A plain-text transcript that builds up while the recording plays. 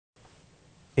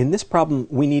In this problem,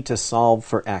 we need to solve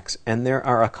for x, and there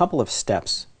are a couple of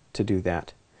steps to do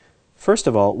that. First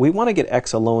of all, we want to get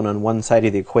x alone on one side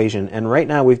of the equation, and right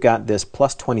now we've got this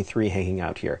plus 23 hanging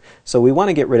out here. So we want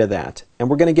to get rid of that, and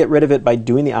we're going to get rid of it by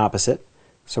doing the opposite.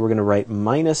 So we're going to write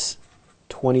minus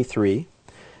 23,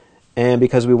 and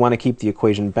because we want to keep the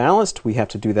equation balanced, we have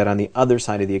to do that on the other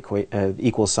side of the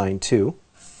equal sign too.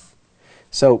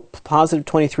 So positive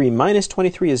 23 minus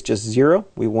 23 is just 0.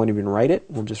 We won't even write it.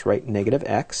 We'll just write negative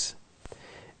x.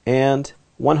 And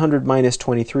 100 minus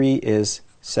 23 is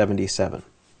 77.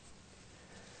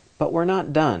 But we're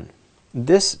not done.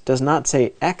 This does not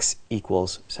say x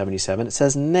equals 77. It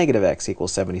says negative x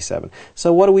equals 77.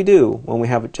 So what do we do when we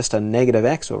have just a negative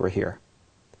x over here?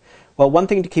 Well, one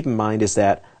thing to keep in mind is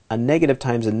that a negative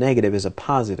times a negative is a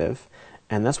positive,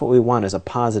 and that's what we want, is a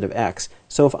positive x.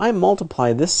 So if I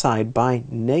multiply this side by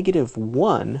negative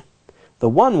 1, the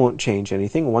 1 won't change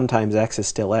anything. 1 times x is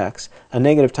still x. A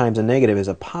negative times a negative is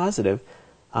a positive.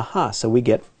 Aha, so we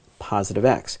get positive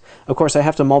x. Of course, I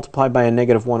have to multiply by a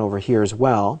negative 1 over here as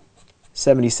well.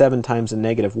 77 times a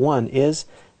negative 1 is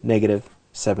negative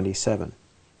 77.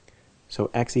 So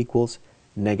x equals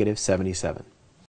negative 77.